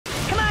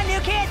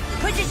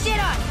Put your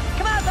shit on.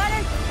 Come on,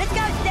 Button. Let's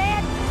go,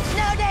 Stan.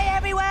 Snow day,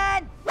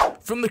 everyone.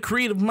 From the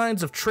creative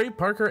minds of Trey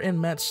Parker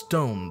and Matt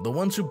Stone, the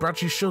ones who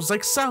brought you shows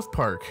like South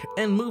Park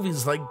and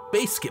movies like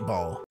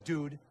Basketball.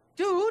 Dude.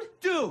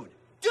 Well,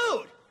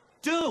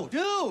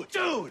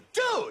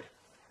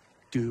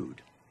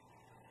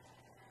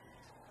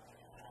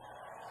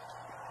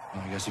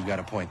 I guess you've got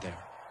a point there.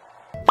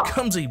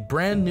 Comes a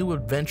brand new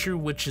adventure,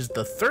 which is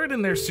the third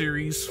in their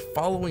series,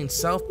 following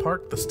South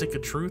Park: The Stick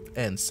of Truth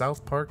and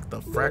South Park: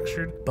 The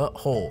Fractured But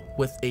Whole,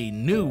 with a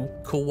new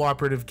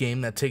cooperative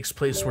game that takes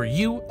place where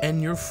you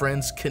and your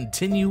friends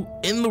continue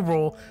in the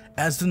role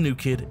as the new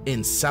kid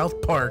in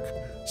South Park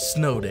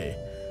Snow Day.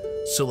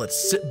 So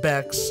let's sit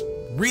back,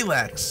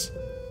 relax,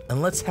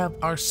 and let's have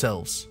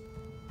ourselves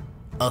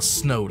a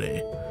snow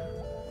day.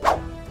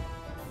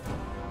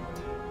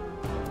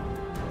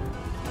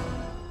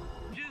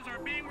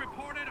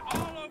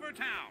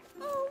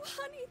 Oh,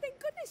 honey, thank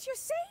goodness you're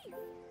safe.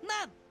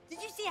 Mom,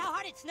 did you see how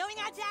hard it's snowing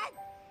outside?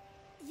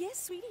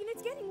 Yes, sweetie, and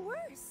it's getting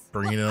worse.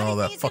 Bringing in all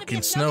that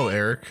fucking snow,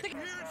 Eric. Here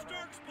at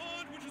Stark's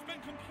Pond, which has been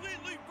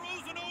completely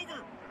frozen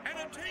over, and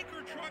a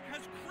tanker truck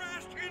has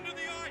crashed into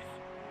the ice.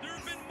 There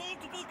have been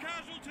multiple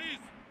casualties.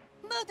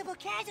 Multiple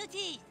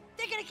casualties.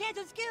 They're gonna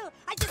cancel school.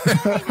 I just know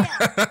they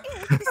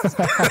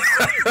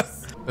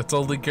will. That's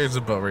all he cares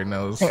about right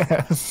now.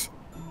 Yes.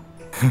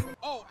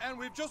 Oh, and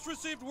we've just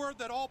received word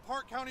that all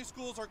Park County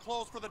schools are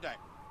closed for the day.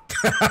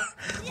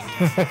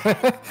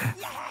 Yes!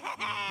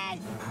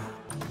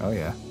 Oh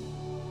yeah.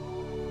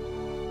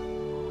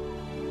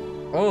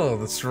 Oh,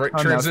 that's right.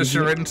 Oh,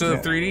 Transition now right into the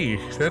yeah.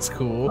 3D. That's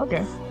cool.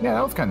 Okay. Yeah,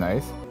 that was kind of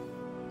nice.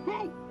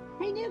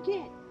 Hey, new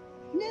kid,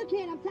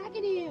 I'm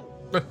talking to you.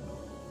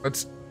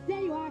 That's There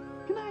you are.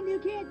 Come on, new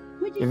kid.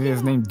 Put your Is his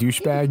shit name on.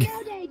 Douchebag? It's a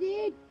snow day,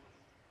 dude.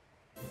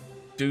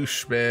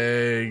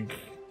 douchebag,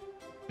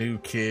 new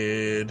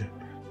kid.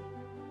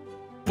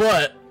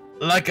 But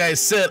like I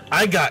said,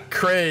 I got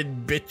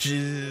cred,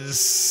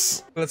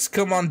 bitches. Let's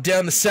come on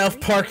down to South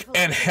Park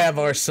and have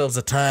ourselves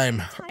a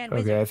time.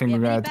 Okay, I think we're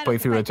gonna have to play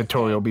through a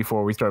tutorial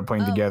before we start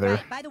playing together.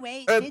 By the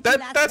way,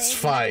 That's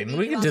fine.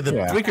 We can do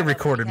the we can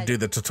record and do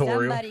the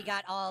tutorial. Somebody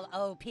got all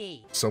OP.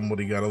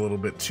 Somebody got a little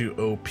bit too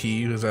OP.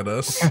 Was that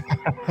us?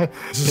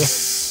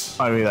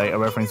 Probably like a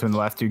reference from the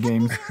last two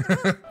games.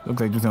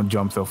 Looks like there's no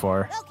jump so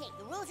far. Okay,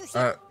 the rules are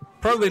simple.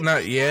 Probably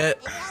not yet.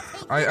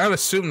 I'd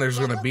assume there's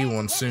gonna be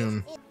one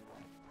soon.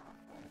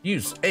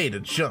 Use A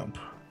to jump.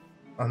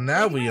 Oh,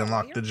 now we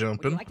unlock the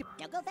jumping.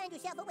 Now go find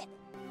yourself a weapon.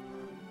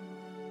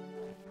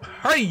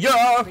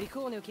 Hiya! Pretty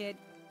cool, new kid.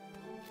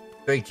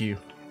 Thank you.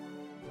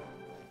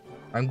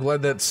 I'm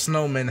glad that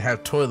snowmen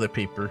have toilet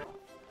paper.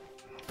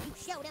 You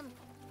showed him.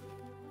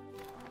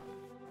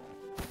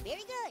 Very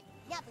good.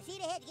 Now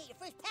proceed ahead to get your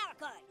first power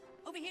card.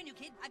 Over here, new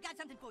kid. I've got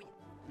something for you.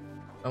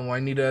 Oh,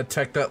 I need to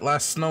attack that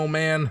last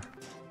snowman.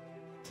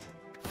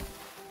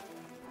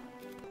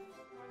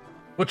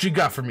 What you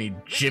got for me,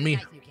 Jimmy?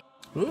 Nice, new kid.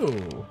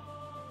 Ooh.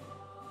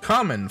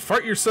 Common.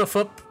 Fart yourself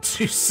up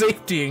to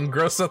safety and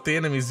gross out the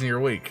enemies in your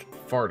wake.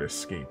 Fart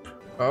escape.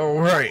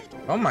 Alright.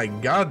 Oh my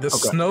god,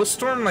 this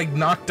snowstorm like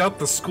knocked out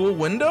the school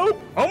window?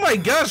 Oh my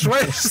gosh, why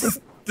is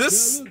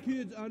this? Now look,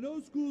 kids, I know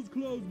school's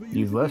closed, but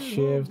Use you less can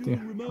do shift,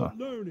 remote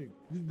learning.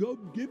 Just go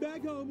get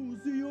back home and we'll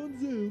see you on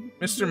Zoom.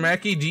 Mr.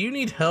 Mackey, do you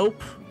need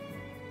help?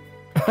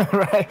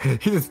 Right?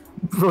 He's just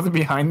frozen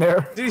behind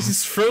there. Dude,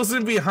 he's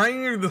frozen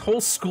behind you. The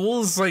whole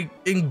school is like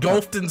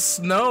engulfed in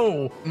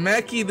snow.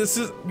 Mackie,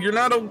 you're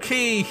not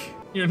okay.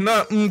 You're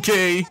not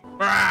okay.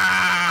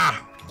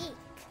 Ah!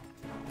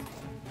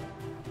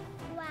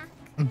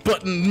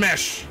 Button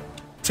mesh.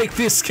 Take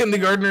this,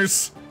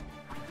 kindergartners.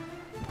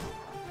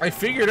 I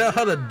figured out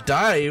how to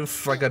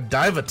dive, like a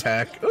dive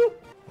attack. Ooh.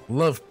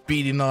 Love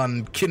beating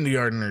on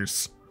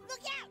kindergartners. Look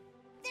out!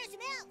 There's some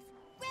elves.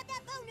 Grab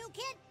that bow, new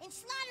kid, and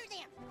slaughter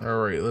them.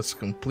 Alright, let's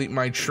complete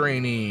my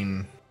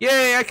training.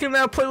 Yay, I can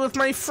now play with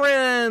my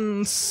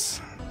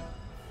friends.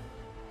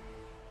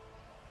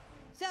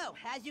 So,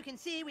 as you can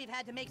see, we've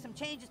had to make some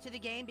changes to the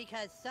game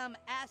because some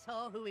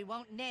asshole who we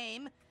won't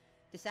name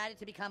decided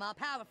to become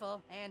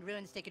all-powerful and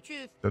ruin the Stick of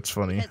Truth. That's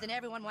funny. Because then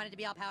everyone wanted to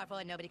be all-powerful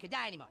and nobody could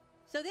die anymore.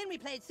 So then we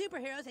played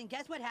superheroes, and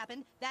guess what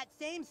happened? That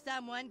same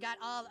someone got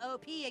all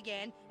OP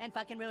again and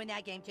fucking ruined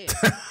that game too.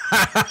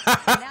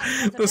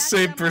 The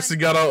same person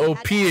got all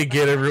OP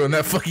again and ruined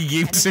that fucking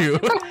game too.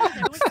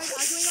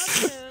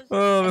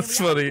 Oh, that's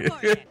funny.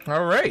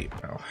 Alright,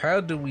 now how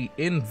do we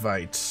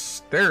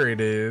invite? There it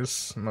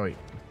is. No, wait.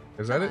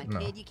 Is that it? No.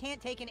 Kid, you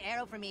can't take an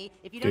arrow from me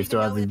if you Do we don't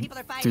still even know have where the to people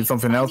are fighting. do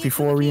something else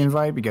before we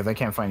invite? Because I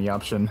can't find the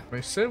option. I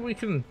said we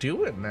can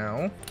do it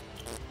now.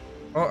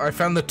 Oh, I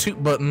found the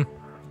toot button.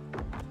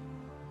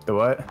 The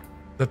what?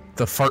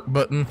 The fart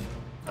button.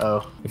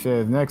 Oh, it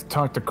says next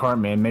talk to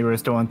Cartman. Maybe we're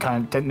still on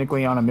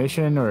technically on a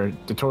mission or a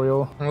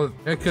tutorial. Well,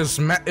 because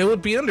it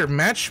would be under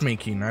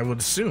matchmaking, I would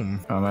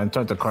assume. I'm gonna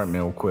talk to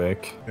Cartman real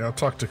quick. Yeah, I'll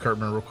talk to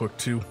Cartman real quick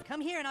too.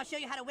 Come here and I'll show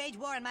you how to wage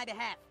war on my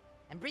behalf.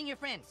 And bring your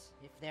friends,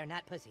 if they're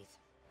not pussies.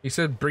 He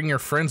said bring your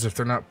friends if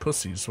they're not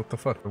pussies. What the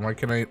fuck? Why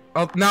can I?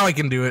 Oh, now I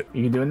can do it.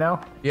 You can do it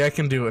now? Yeah, I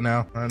can do it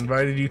now. I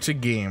invited you to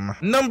game.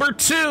 Number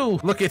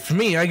 2. Look at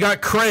me. I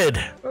got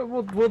cred.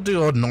 We'll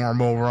do a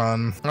normal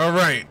run. All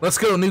right, let's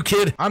go, new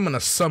kid. I'm gonna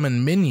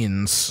summon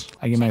minions.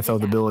 I give myself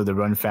the ability to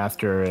run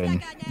faster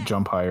and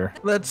jump higher.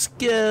 Let's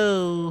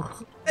go.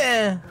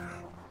 Oh,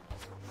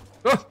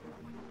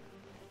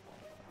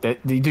 Did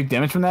you take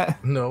damage from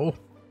that? no.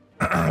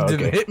 Oh,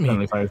 Didn't hit me.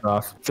 Suddenly fires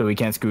off, so we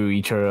can't screw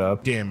each other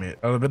up. Damn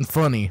it. That would have been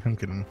funny. I'm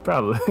kidding.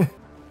 Probably.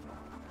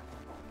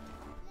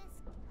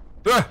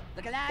 Ah,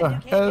 Look alive, new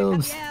kid. Here come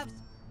elves. the elves.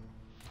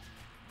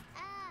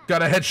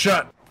 got a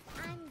headshot.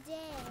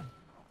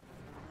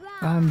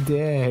 I'm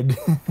dead.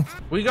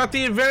 We got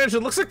the advantage.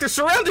 It looks like they're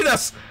surrounding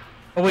us.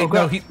 Oh wait,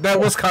 no, that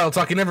was Kyle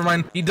talking. Never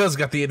mind. He does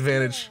got the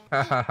advantage.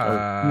 Use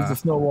the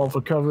snow wall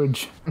for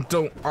coverage.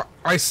 Don't.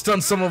 I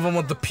stunned some of them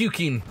with the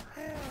puking.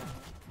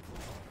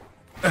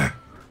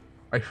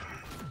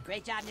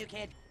 Great job, new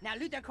kid. Now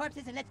loot their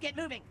corpses and let's get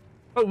moving.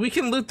 Oh, we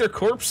can loot their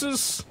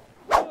corpses?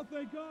 Oh,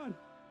 thank God.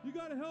 You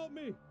gotta help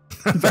me.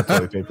 That's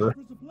toilet paper.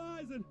 For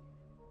supplies and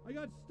I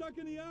got stuck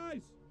in the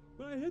ice.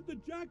 But I hit the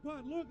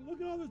jackpot.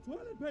 Look at all this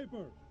toilet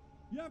paper.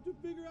 You have to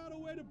figure out a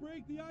way to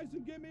break the ice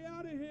and get me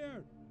out of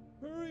here.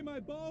 Hurry, my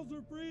balls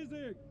are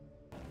freezing.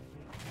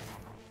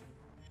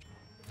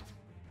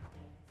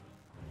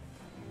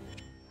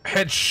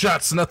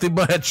 Headshots, nothing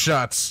but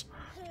headshots.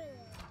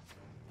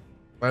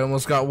 I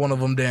almost got one of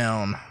them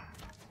down.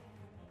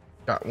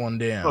 Got one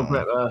down. Oh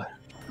crap,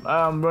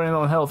 I'm running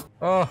low on health.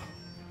 Oh,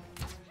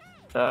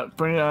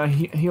 Bring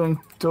healing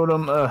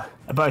totem. I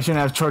probably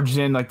shouldn't have charged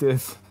in like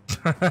this.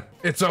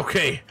 it's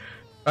okay.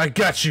 I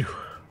got you.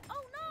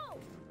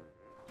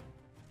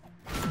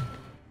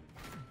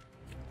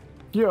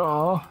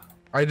 Yeah.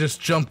 I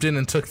just jumped in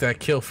and took that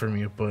kill from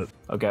you, but...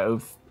 Okay,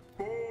 oof.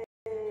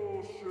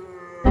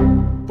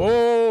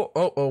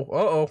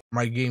 Oh.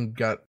 My game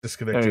got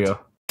disconnected. There you go.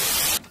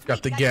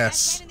 Got the Got gas.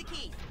 Stan and the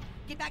keys.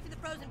 Get back to the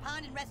frozen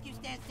pond and rescue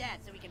Stan's dad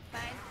so we can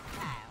find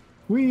Kyle.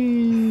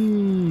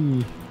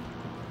 Whee!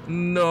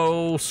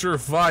 No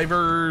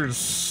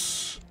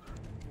survivors.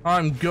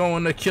 I'm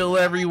going to kill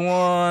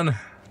everyone.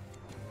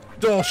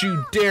 Don't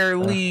you dare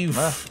leave.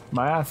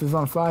 My ass is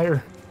on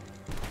fire.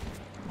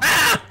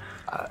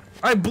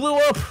 I blew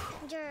up.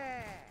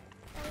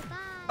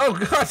 Oh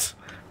god.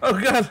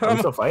 Oh god. Are we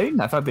still fighting?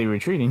 I thought they were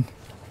retreating.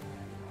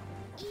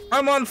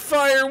 I'm on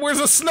fire. Where's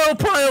a snow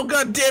pile?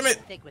 God damn it.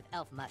 Thick with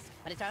elf musk,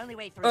 but it's our only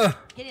way through.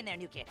 Get in there,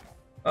 new kid.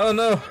 Oh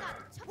no.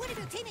 One of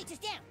your teammates is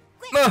down.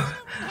 Quick, No.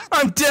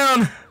 I'm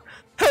down.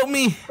 Help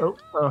me.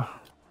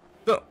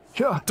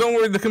 Don't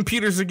worry, the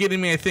computers are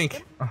getting me, I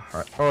think.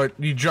 Oh,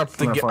 you dropped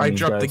the I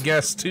dropped the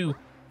gas too.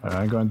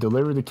 I'm going to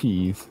deliver the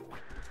keys.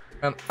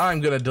 And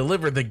I'm going to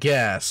deliver the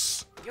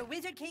gas. Your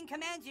wizard king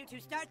commands you to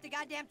start the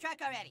goddamn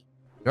truck already.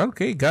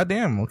 Okay,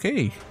 goddamn,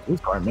 okay.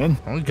 This part, man.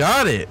 We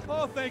got it.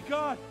 Oh, thank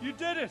God. You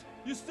did it.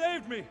 You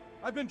saved me.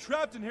 I've been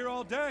trapped in here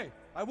all day.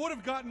 I would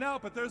have gotten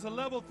out, but there's a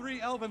level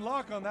 3 elven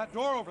lock on that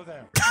door over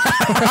there.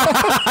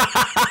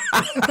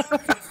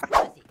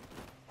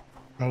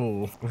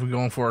 Oh, are we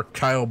going for a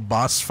Kyle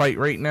boss fight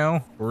right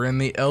now? We're in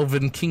the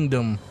Elven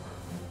Kingdom.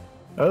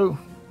 Oh.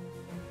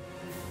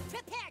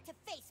 Prepare to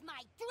face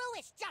my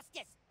truest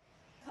justice.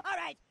 All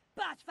right,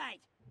 boss fight.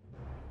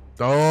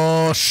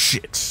 Oh,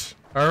 shit.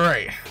 All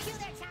right. Cue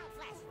their child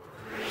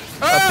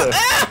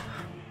flesh.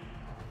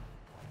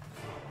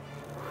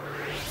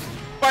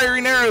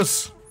 Firing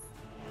arrows.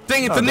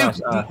 Dang it,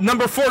 the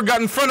number 4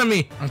 got in front of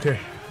me. Okay.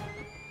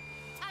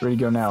 Ready to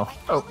go now.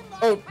 Oh,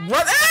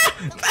 what?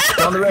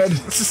 on the red.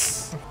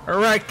 All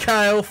right,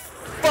 Kyle,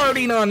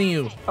 farting on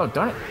you. Oh,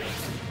 darn it.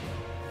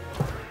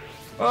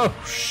 Oh,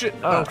 shit.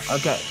 Oh,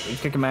 okay. He's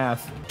kicking my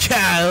ass.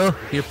 Kyle,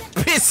 you're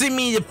pissing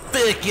me the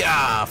fuck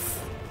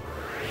off.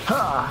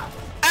 Ha!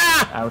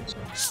 Ouch.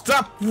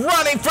 Stop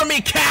running from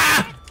me,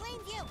 Kyle.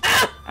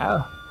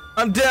 Ow.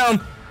 I'm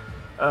down.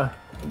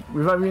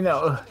 Revive me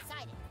now.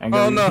 I'm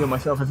gonna heal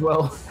myself as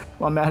well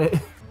while I'm at it.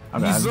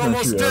 He's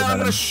almost down. I'm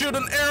gonna shoot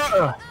an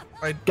arrow.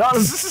 I got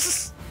him.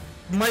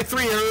 My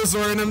 3 arrows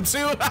are in him too.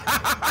 Yes,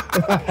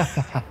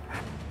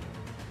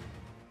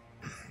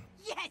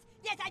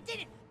 I did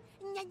it.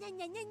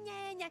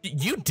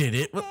 You did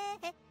it. What?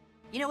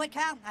 You know what,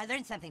 Kyle? I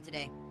learned something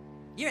today.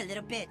 You're a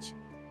little bitch.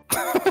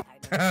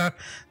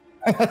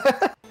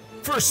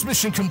 First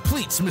mission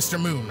completes, Mr.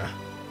 Moon.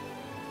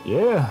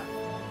 Yeah.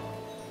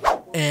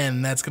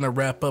 And that's gonna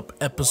wrap up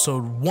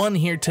episode 1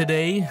 here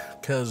today,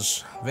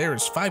 because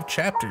there's 5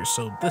 chapters,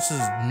 so this is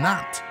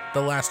not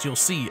the last you'll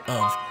see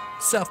of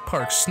South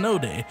Park Snow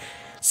Day.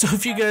 So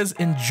if you guys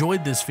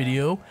enjoyed this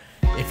video,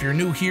 if you're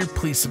new here,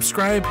 please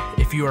subscribe.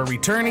 If you are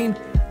returning,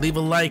 leave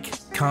a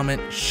like,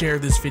 comment, share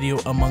this video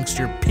amongst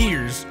your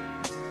peers.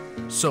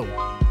 So,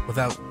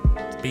 without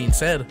being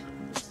said,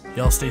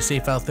 y'all stay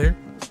safe out there.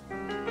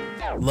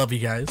 Love you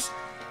guys.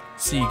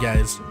 See you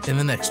guys in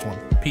the next one.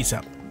 Peace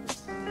out.